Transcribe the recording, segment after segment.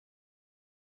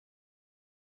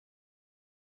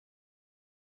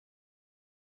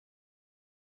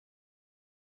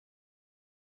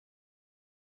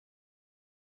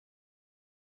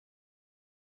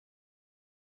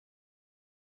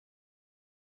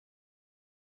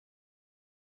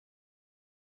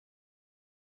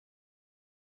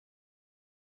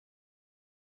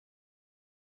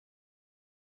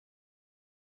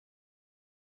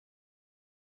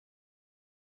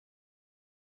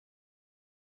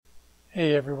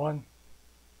Hey everyone,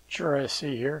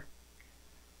 JoRaSe here.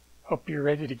 Hope you're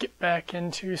ready to get back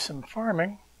into some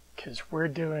farming, because we're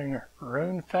doing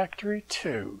Rune Factory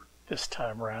 2 this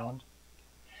time around.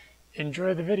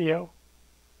 Enjoy the video.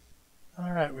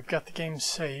 Alright, we've got the game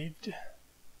saved.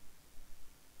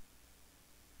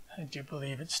 I do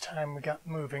believe it's time we got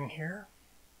moving here.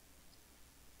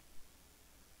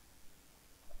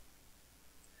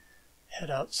 Head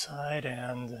outside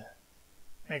and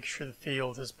make sure the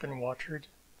field has been watered.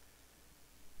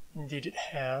 Indeed it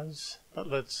has, but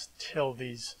let's till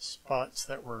these spots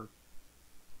that were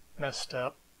messed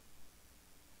up.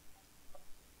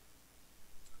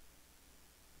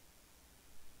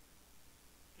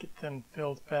 Get them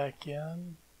filled back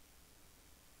in.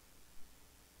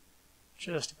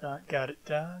 Just about got it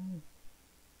done.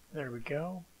 There we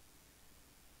go.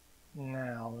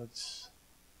 Now let's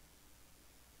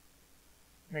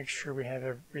make sure we have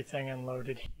everything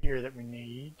unloaded here that we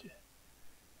need.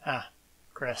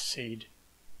 Grass seed.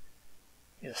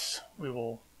 Yes, we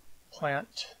will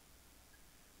plant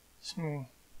some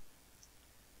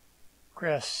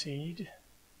grass seed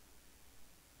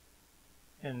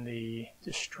in the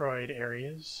destroyed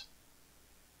areas.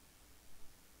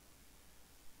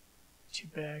 2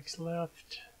 bags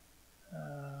left.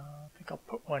 I think I'll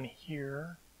put one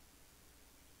here.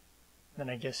 Then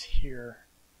I guess here.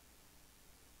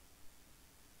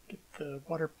 Get the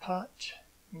water pot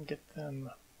and get them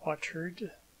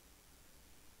watered.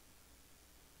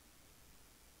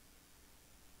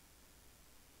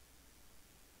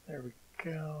 There we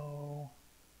go.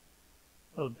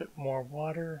 A little bit more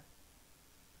water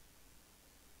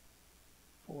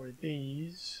for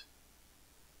these.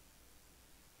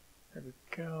 There we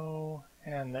go,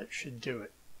 and that should do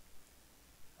it.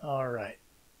 Alright,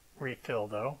 refill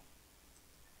though,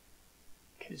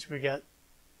 because we got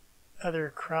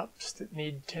other crops that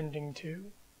need tending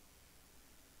to.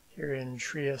 Here in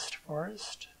Trieste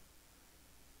forest,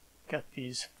 got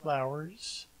these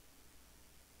flowers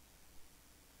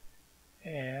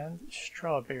and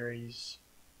strawberries.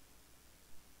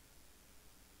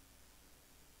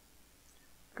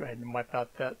 Go ahead and wipe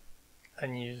out that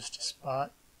unused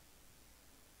spot.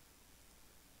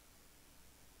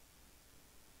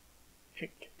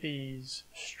 Pick these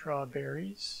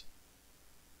strawberries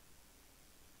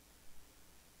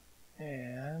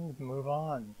and move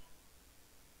on.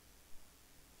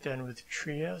 Done with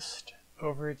Trieste,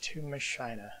 over to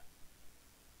Messhina.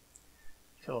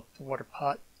 Fill up the water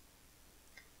pot.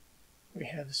 We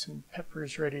have some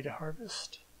peppers ready to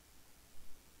harvest.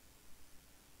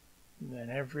 And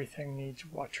then everything needs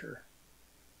water.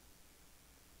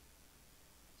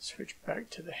 Switch back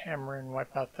to the hammer and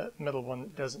wipe out that middle one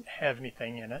that doesn't have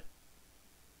anything in it.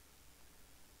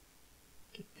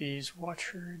 Get these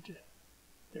watered.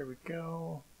 There we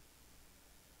go.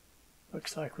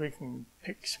 Looks like we can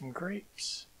pick some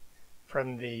grapes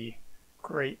from the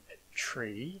grape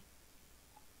tree.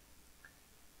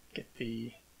 Get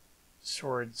the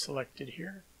sword selected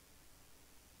here.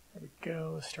 There we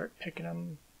go. Start picking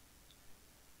them.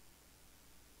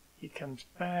 He comes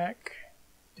back.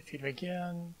 Defeat him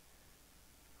again.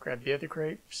 Grab the other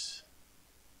grapes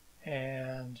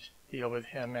and deal with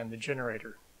him and the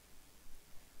generator.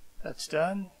 That's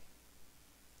done.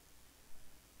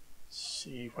 Let's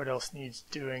see what else needs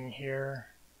doing here.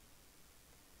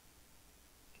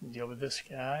 Can deal with this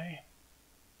guy.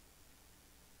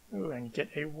 Ooh, and get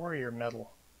a warrior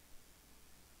medal.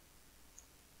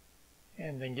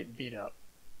 And then get beat up.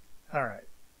 Alright.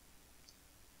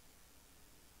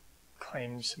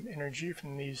 Claim some energy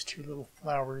from these 2 little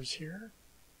flowers here.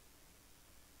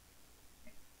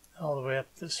 All the way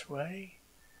up this way.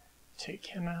 Take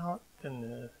him out,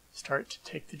 then start to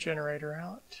take the generator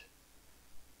out.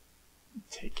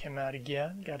 Take him out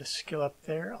again. Got a skill up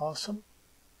there. Awesome.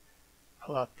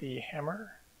 Pull out the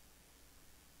hammer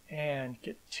and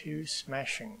get 2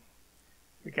 smashing.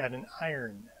 We got an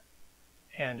iron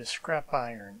and a scrap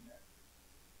iron.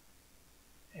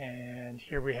 And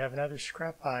here we have another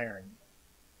scrap iron.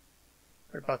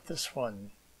 What about this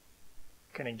one?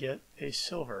 Gonna get a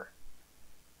silver.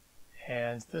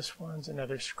 And this one's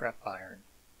another scrap iron.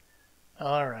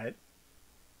 Alright.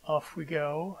 Off we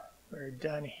go. We're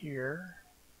done here.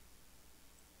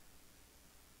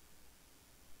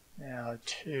 Now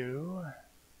to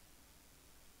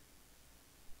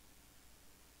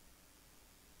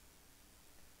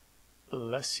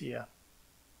Blessia.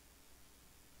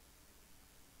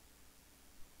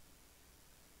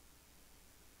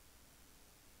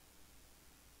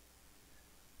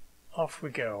 Off we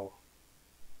go.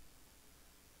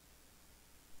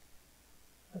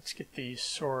 Let's get the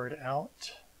sword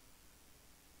out.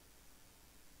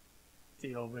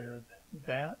 deal with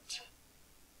that.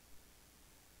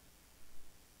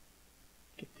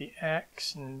 Get the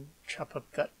axe and chop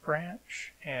up that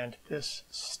branch and this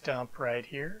stump right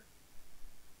here.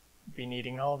 Be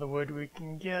needing all the wood we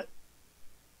can get.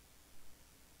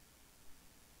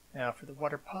 Now for the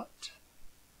water pot.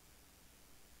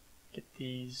 Get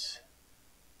these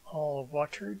all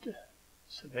watered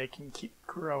so they can keep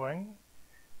growing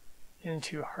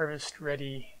into harvest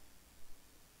ready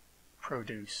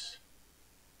produce.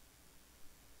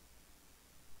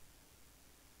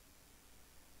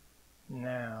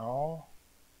 Now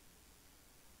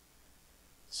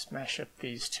smash up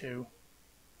these two.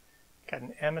 Got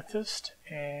an amethyst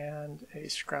and a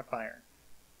scrap iron.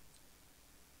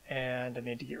 And I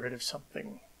need to get rid of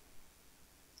something.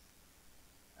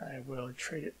 I will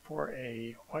trade it for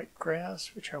a white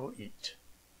grass, which I will eat.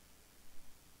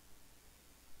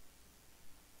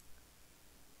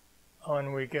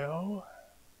 On we go,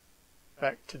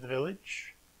 back to the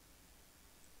village.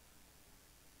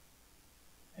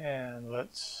 And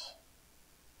let's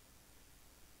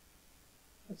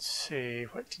see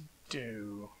what to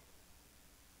do.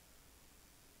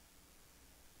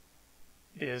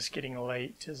 It is getting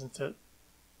late, isn't it?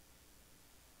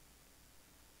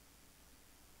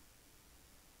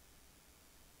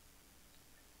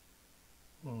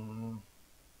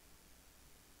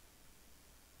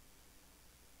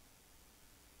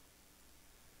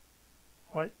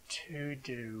 What to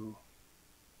do?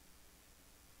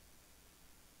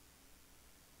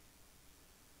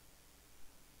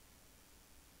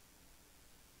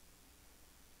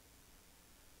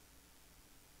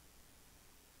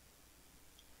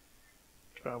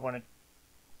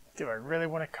 Do I really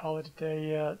want to call it a day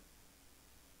yet?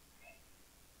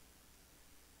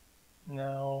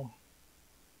 No.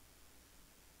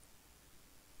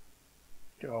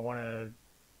 Do I want to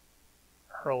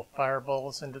hurl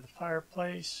fireballs into the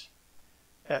fireplace?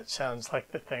 That sounds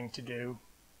like the thing to do.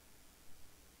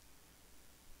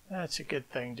 That's a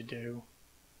good thing to do.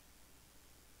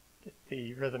 Get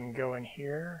the rhythm going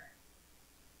here.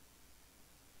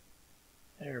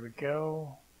 There we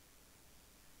go.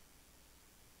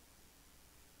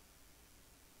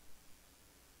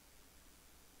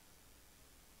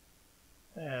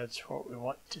 That's what we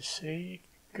want to see.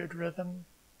 Good rhythm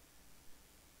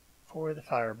for the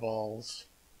fireballs.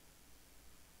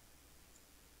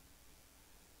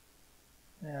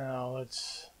 Now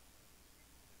let's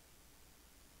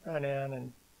run in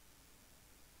and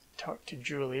talk to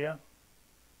Julia.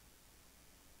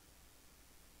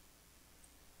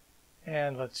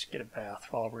 And let's get a bath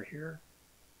while we're here.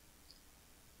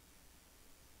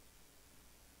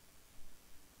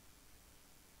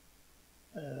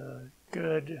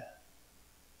 Good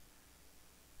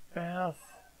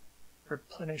bath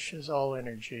replenishes all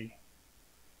energy,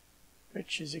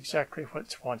 which is exactly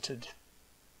what's wanted.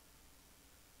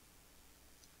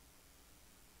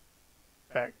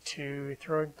 Back to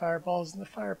throwing fireballs in the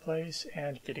fireplace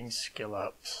and getting skill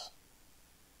ups.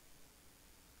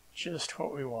 Just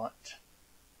what we want.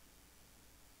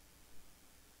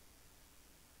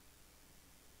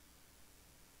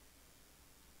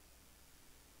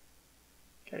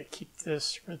 Gotta keep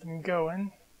this rhythm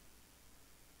going.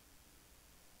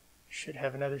 Should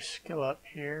have another skill up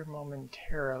here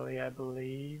momentarily, I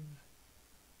believe.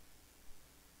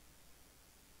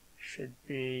 Should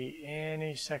be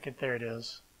any second. There it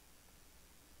is.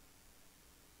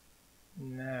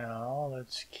 Now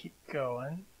let's keep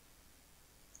going.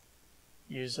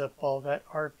 Use up all that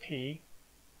RP.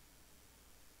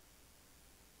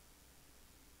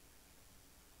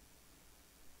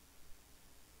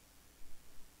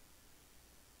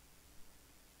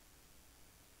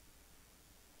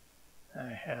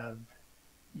 I have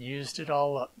used it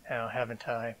all up now, haven't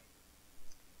I?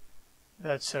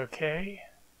 That's okay.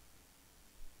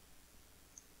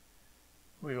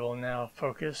 We will now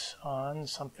focus on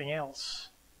something else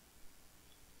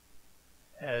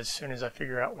as soon as I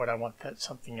figure out what I want that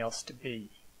something else to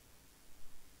be.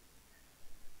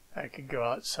 I could go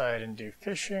outside and do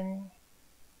fishing.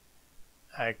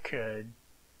 I could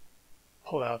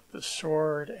pull out the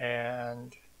sword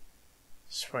and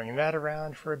swing that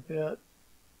around for a bit.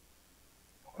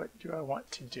 What do I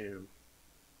want to do?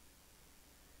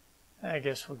 I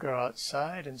guess we'll go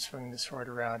outside and swing the sword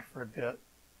around for a bit.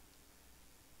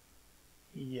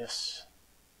 Yes.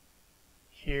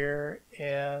 Here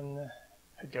in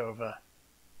Padova.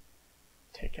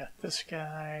 Take out this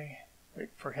guy. Wait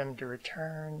for him to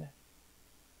return.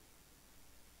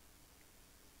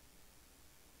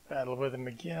 Battle with him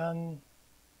again.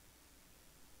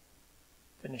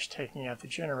 Finish taking out the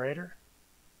generator.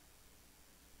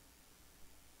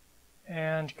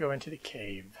 And go into the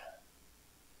cave.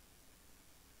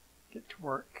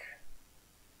 work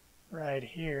right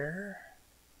here.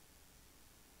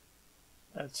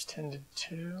 That's tended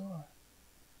to.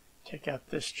 Take out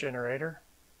this generator.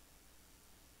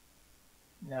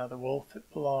 Now the wolf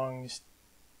it belongs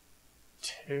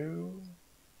to.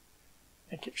 I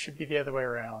think it should be the other way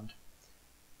around.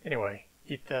 Anyway,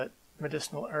 eat that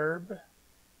medicinal herb.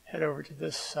 Head over to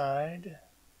this side.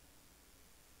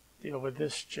 Deal with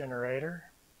this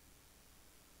generator.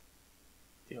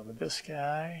 Deal with this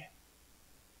guy.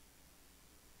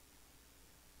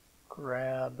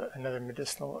 Grab another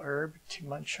medicinal herb to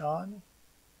munch on.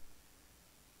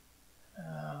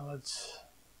 Let's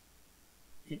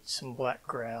eat some black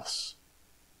grass.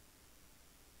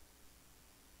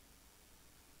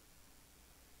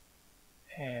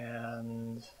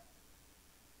 And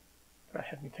do I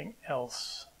have anything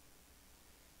else?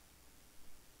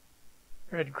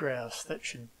 Red grass, that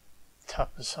should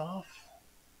top us off.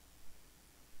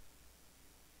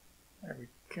 There we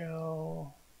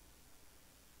go.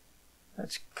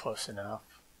 That's close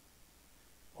enough.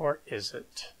 Or is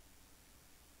it?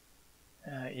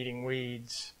 Eating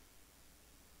weeds.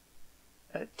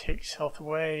 That takes health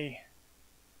away.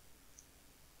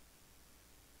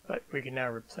 But we can now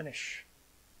replenish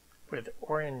with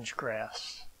orange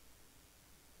grass.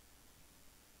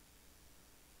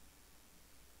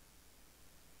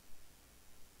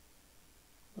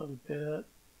 A little bit,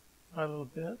 by a little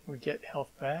bit, we get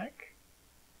health back.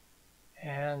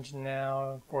 And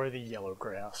now for the yellow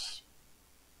grass.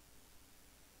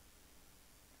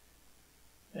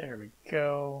 There we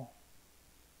go.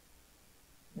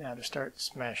 Now to start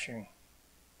smashing.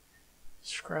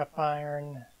 Scrap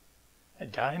iron, a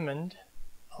diamond,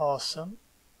 awesome.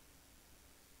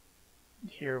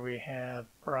 Here we have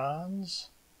bronze,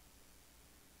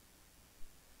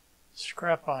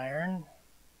 scrap iron,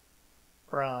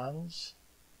 bronze.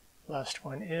 Last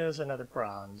one is another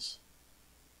bronze.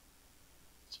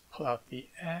 Let's pull out the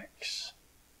axe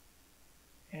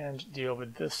and deal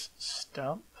with this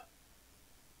stump.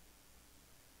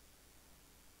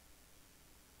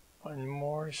 One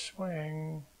more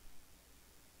swing.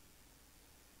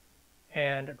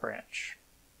 And a branch.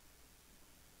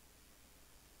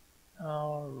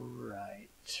 All right.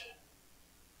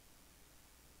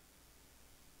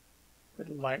 Would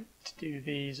like to do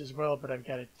these as well, but I've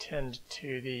got to tend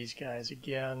to these guys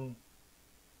again.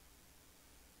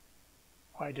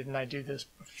 Why didn't I do this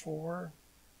before?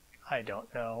 I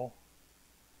don't know.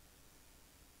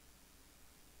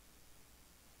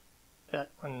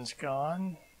 That one's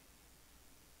gone.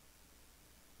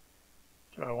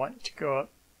 Do I want to go up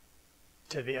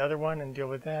to the other one and deal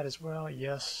with that as well?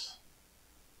 Yes.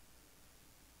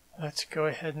 Let's go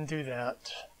ahead and do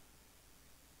that.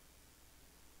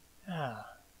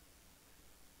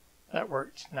 That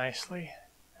worked nicely.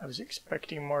 I was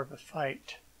expecting more of a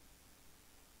fight.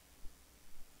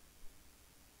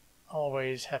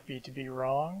 Always happy to be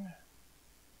wrong.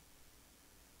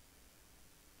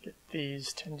 Get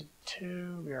these tended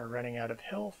to. We are running out of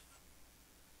health.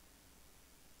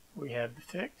 We have the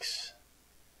fix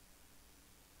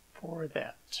for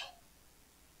that.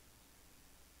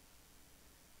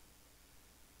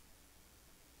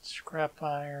 Scrap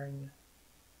iron,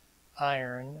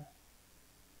 iron,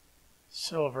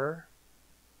 silver,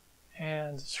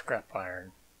 and scrap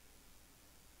iron.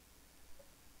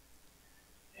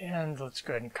 And let's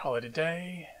go ahead and call it a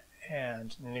day,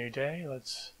 and new day.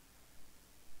 Let's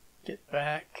get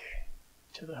back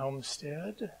to the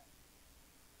homestead.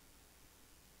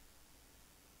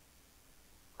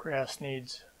 Grass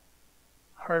needs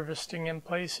harvesting in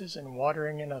places and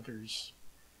watering in others.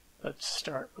 Let's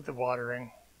start with the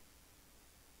watering.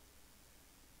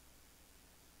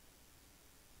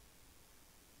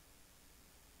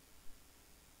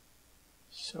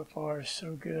 So far,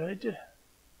 so good.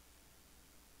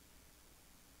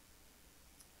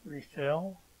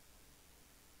 Refill.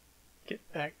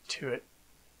 Get back to it.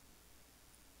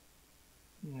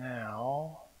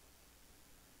 Now,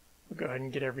 we'll go ahead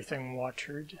and get everything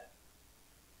watered.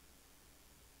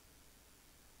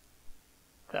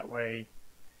 That way,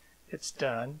 it's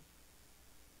done.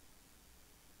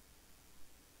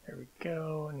 There we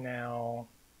go. Now,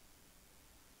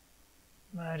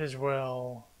 might as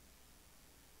well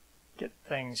get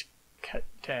things cut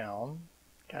down.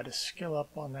 Got to skill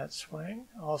up on that swing.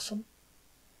 Awesome.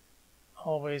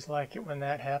 Always like it when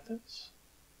that happens.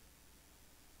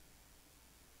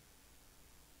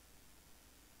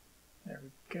 There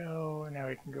we go. Now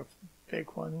we can go for the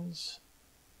big ones.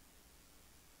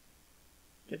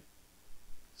 Get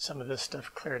some of this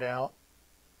stuff cleared out.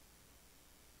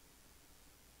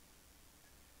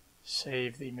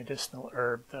 Save the medicinal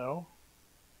herb though.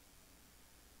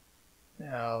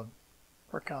 Now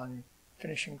work on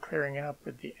finishing clearing up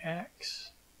with the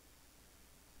axe.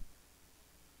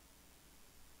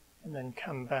 And then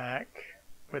come back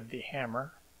with the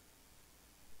hammer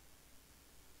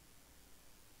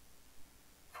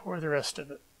for the rest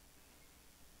of it.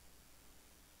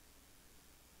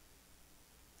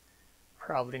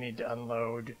 Probably need to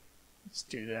unload. Let's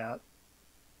do that.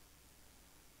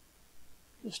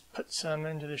 Just put some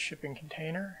into the shipping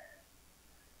container.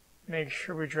 Make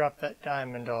sure we drop that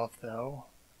diamond off though.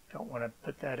 Don't want to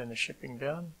put that in the shipping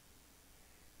bin.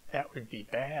 That would be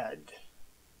bad.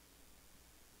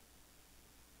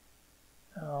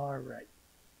 Alright.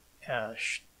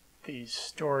 These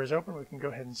stores open, we can go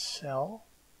ahead and sell.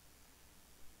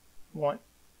 Want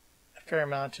a fair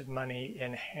amount of money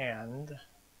in hand.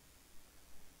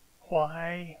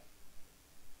 Why?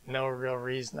 No real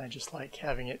reason, I just like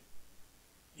having it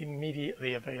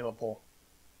immediately available.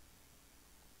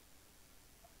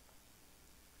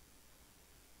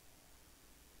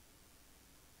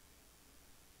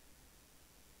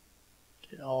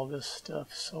 Get all this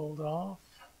stuff sold off.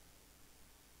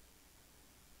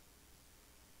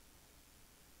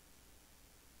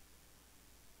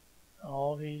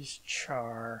 All these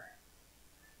char.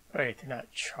 Wait, they're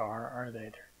not char, are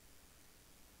they?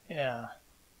 Yeah,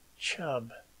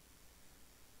 chub.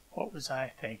 What was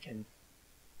I thinking?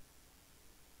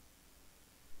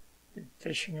 Been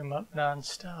fishing them up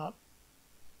non-stop.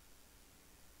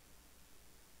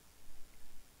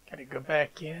 Gotta go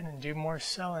back in and do more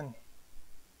selling.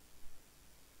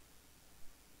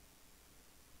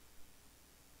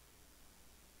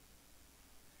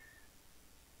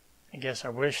 I guess I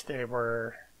wish they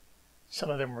were, some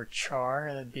of them were char,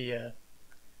 that'd be a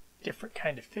different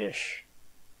kind of fish.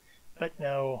 But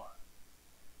no,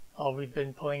 all we've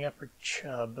been pulling up are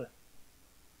chub.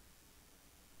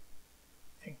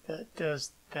 I think that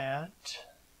does that.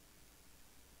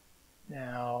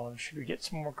 Now, should we get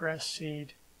some more grass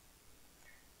seed?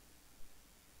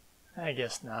 I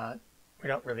guess not. We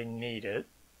don't really need it.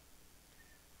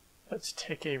 Let's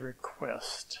take a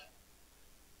request.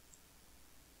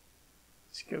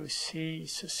 Let's go see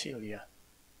Cecilia.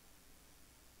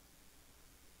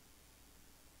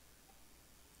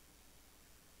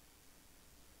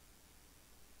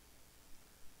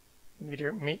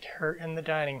 Meet her in the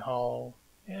dining hall.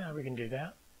 Yeah, we can do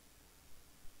that.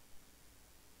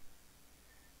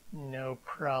 No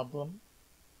problem.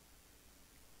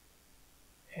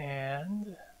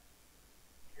 And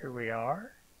here we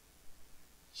are.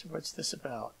 So what's this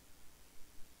about?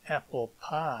 Apple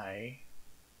pie.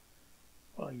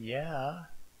 Well, yeah.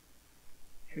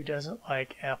 Who doesn't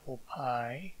like apple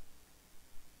pie?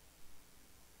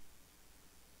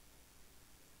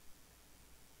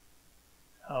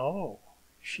 Oh,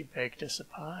 she baked us a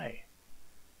pie.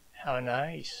 How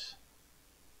nice.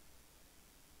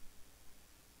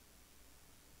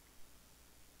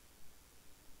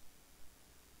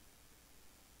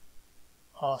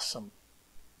 Awesome.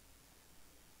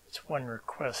 It's one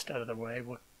request out of the way.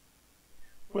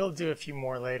 We'll do a few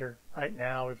more later. Right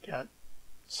now we've got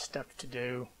stuff to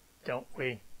do, don't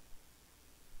we?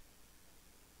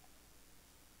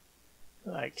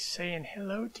 Like saying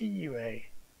hello to you, eh?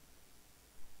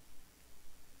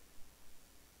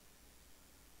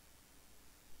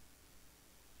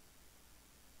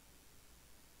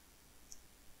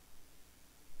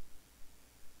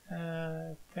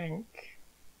 I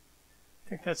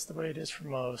think that's the way it is for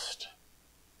most.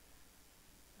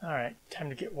 Alright, time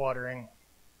to get watering.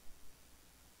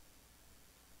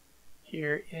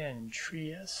 Here in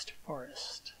Trieste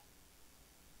Forest.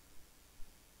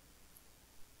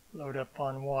 Load up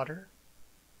on water.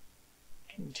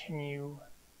 Continue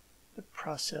the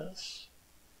process.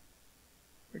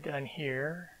 We're done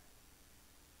here.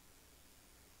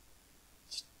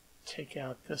 Let's take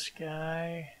out this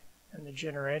guy and the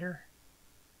generator.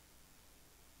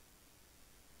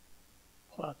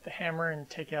 Pull out the hammer and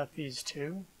take out these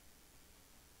two.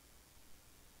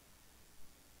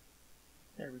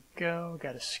 There we go.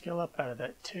 Got a skill up out of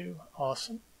that too.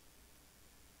 Awesome.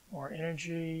 More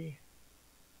energy.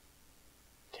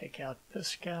 Take out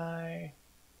this guy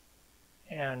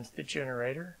and the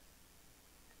generator.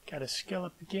 Got a skill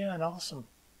up again. Awesome.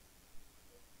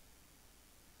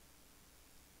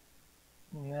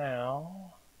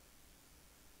 Now,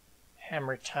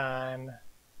 hammer time.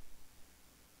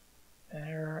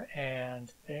 There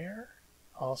and there.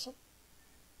 Awesome.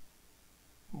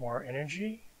 More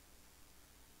energy.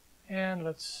 And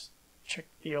let's check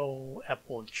the old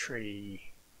apple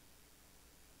tree.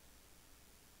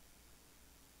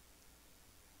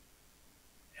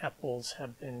 Apples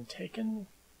have been taken.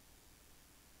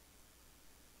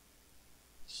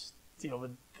 Deal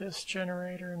with this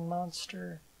generator and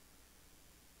monster.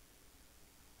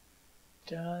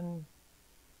 Done.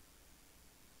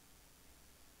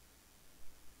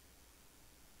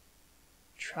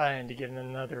 Trying to get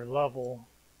another level,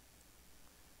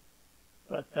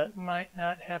 but that might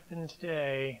not happen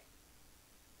today.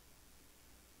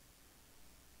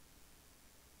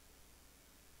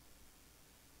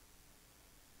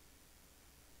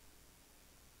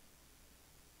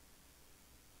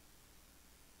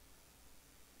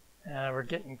 We're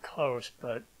getting close,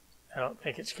 but I don't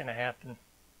think it's going to happen.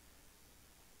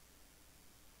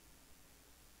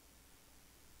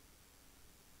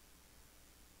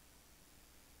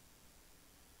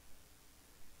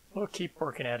 We'll keep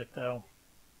working at it, though.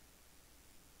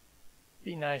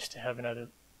 Be nice to have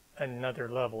another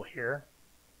level here.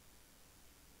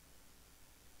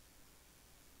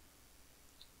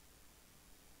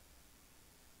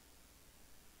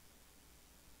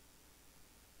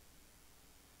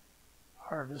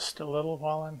 Harvest a little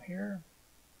while I'm here.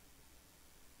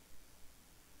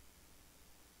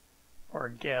 Or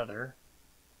gather.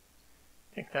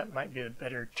 I think that might be a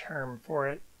better term for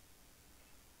it.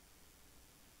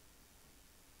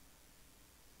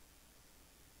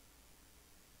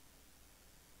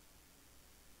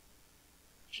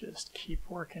 Just keep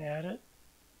working at it.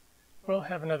 We'll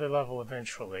have another level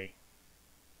eventually.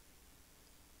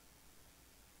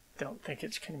 Don't think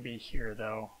it's going to be here,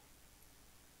 though.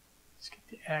 Let's get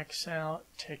the axe out,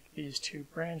 take these 2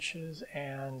 branches,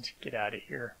 and get out of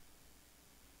here.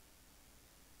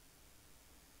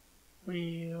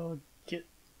 We'll get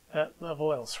that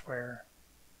level elsewhere.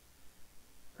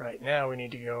 Right now we need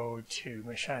to go to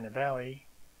Messhina Valley,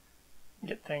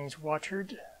 get things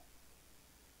watered,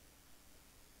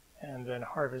 and then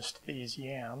harvest these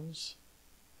yams.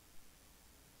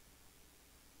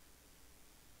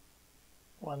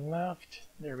 1 left.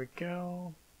 There we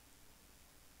go.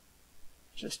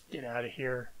 Just get out of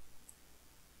here.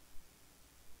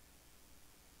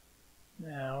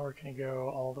 Now we're going to go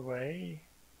all the way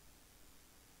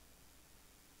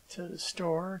to the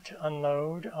store to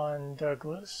unload on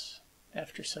Douglas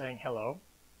after saying hello.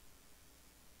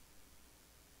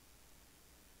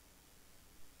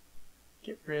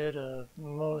 Get rid of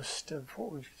most of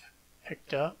what we've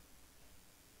picked up.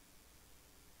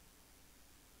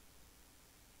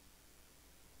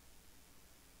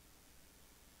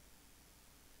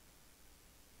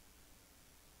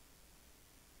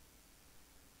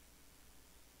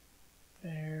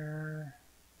 There.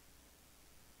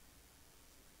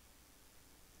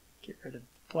 Get rid of the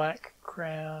black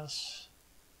grass.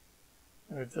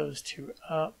 Move those 2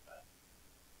 up.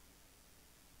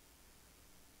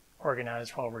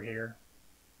 Organize while we're here.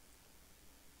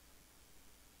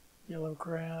 Yellow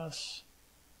grass.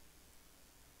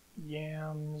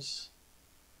 Yams.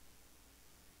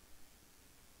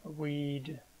 A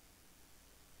weed.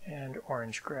 And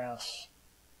orange grass.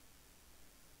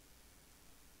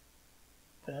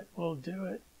 That will do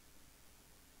it.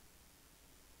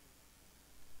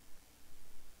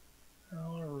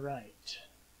 All right.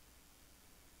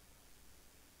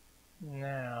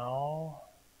 Now,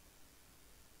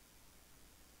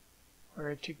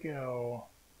 where to go?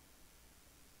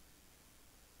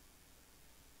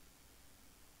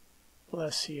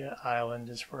 Blessia Island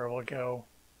is where we'll go.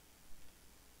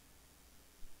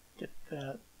 Get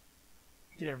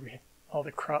all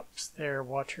the crops there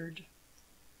watered.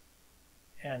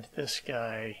 And this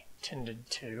guy tended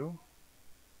to.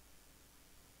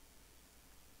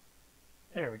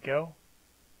 There we go.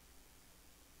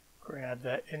 Grab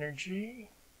that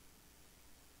energy.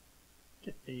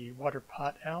 Get the water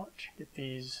pot out. Get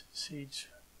these seeds.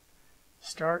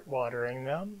 Start watering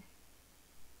them.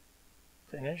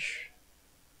 Finish.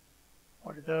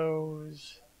 Water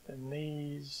those. Then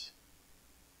these.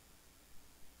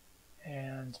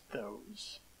 And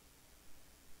those.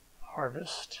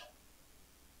 Harvest.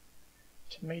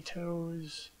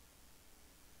 Tomatoes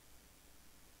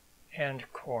and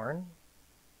corn.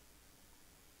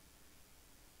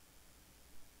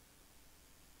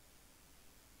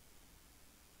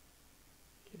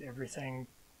 Get everything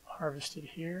harvested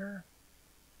here.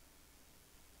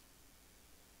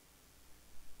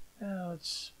 Now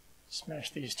let's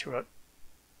smash these 2 up.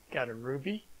 Got a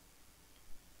ruby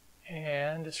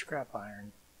and a scrap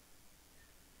iron.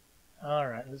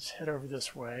 Alright, let's head over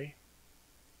this way.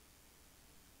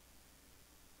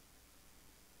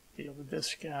 Deal with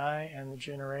this guy and the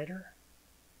generator.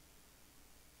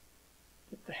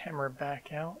 Get the hammer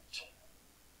back out.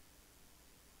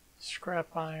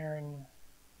 Scrap iron,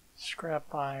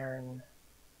 scrap iron,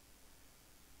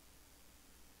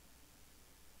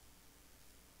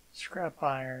 scrap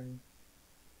iron,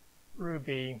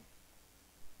 ruby,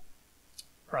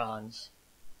 bronze.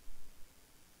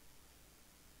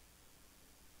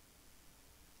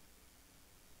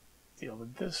 Deal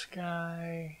with this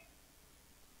guy.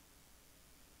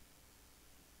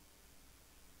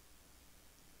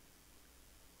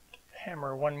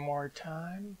 Hammer one more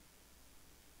time.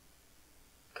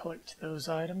 Collect those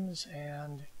items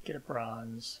and get a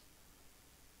bronze.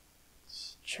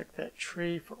 Let's check that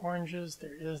tree for oranges.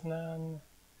 There is none.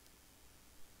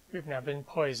 We've now been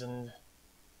poisoned.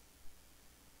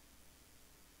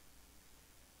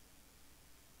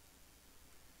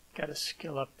 Got a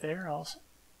skill up there also.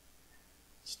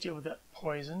 Let's deal with that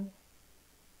poison.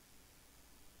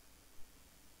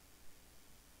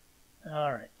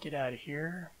 Alright, get out of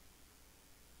here.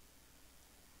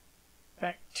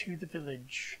 Back to the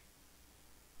village.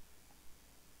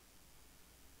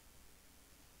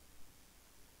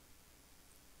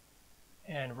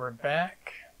 And we're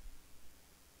back.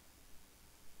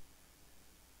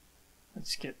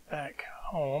 Let's get back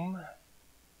home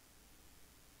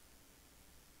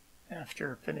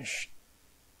after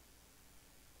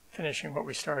finishing what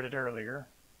we started earlier.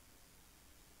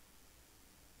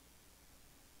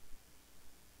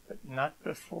 But not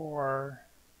before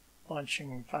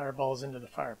launching fireballs into the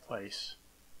fireplace.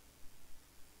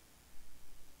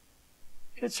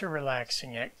 It's a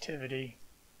relaxing activity.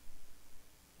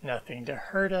 Nothing to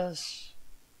hurt us.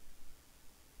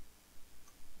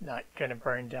 Not gonna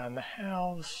burn down the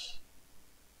house.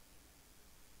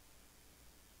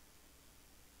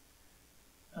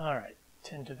 Alright,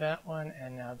 tend to that one,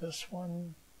 and now this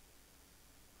one.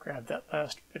 Grab that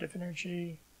last bit of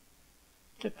energy.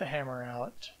 Get the hammer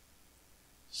out.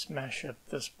 Smash up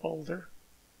this boulder.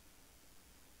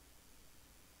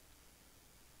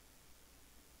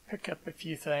 Pick up a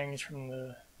few things from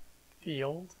the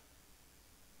field.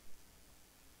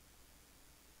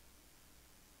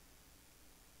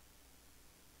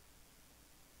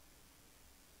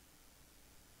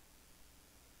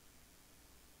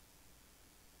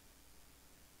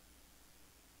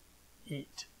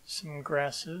 Eat some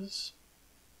grasses.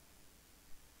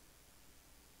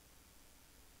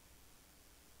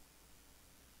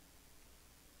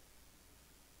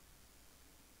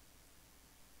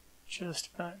 Just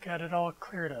about got it all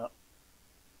cleared up.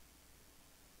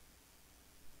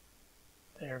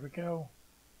 There we go.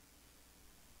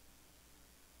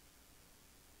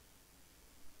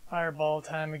 Fireball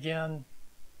time again.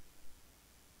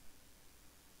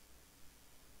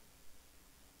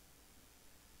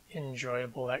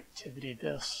 Enjoyable activity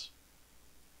this.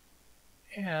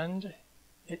 And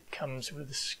it comes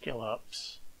with skill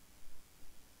ups.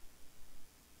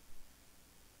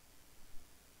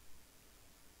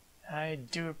 I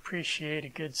do appreciate a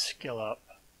good skill up.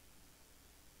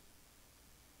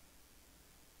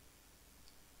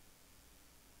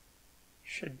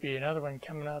 Should be another one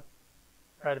coming up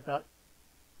right about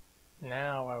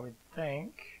now, I would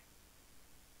think.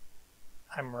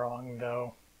 I'm wrong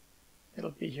though.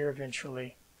 It'll be here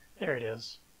eventually. There it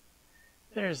is.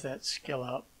 There's that skill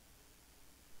up.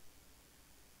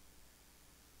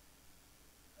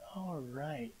 All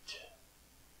right.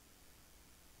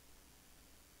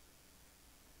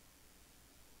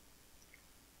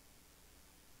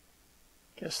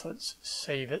 Guess let's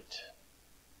save it.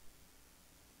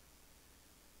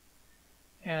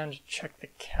 And check the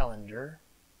calendar.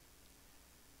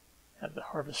 Have the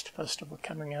Harvest Festival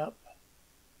coming up.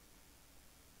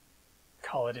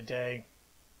 Call it a day.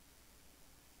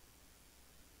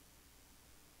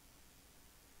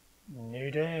 New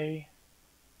day.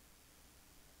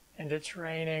 And it's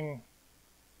raining.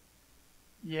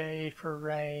 Yay for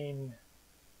rain.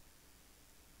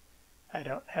 I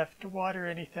don't have to water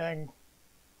anything.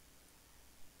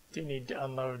 Do need to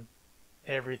unload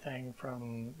everything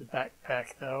from the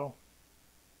backpack though.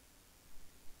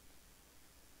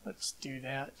 Let's do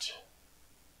that.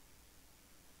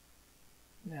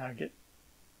 Now get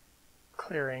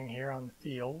clearing here on the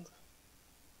field.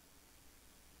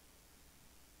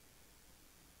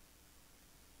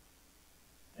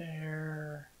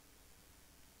 There.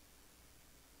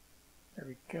 There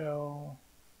we go.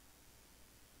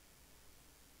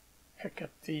 Pick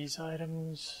up these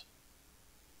items.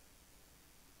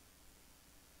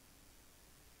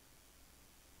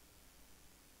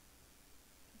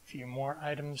 A few more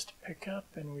items to pick up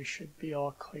and we should be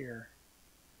all clear.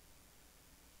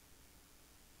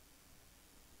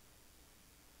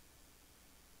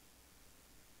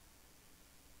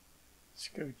 Let's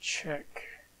go check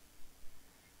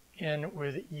in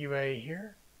with UA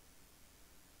here.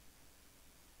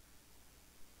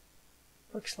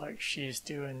 Looks like she's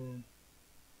doing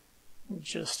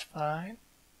just fine.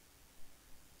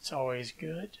 It's always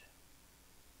good.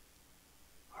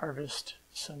 harvest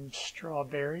some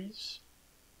strawberries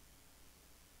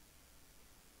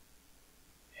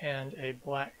and a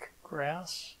black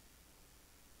grass.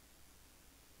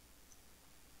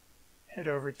 Head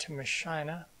over to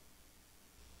Messhina.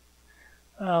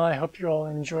 Well, I hope you all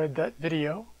enjoyed that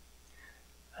video.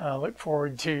 Look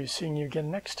forward to seeing you again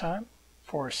next time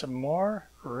for some more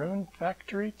Rune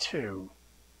Factory 2.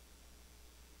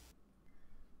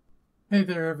 Hey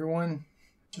there everyone.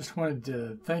 Just wanted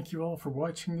to thank you all for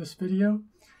watching this video.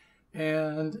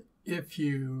 And if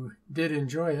you did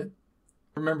enjoy it,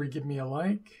 remember to give me a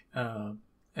like and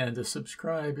a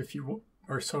subscribe if you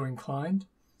are so inclined.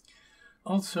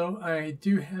 Also, I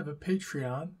do have a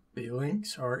Patreon. The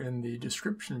links are in the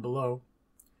description below.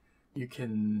 You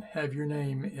can have your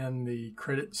name in the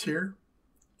credits here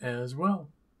as well.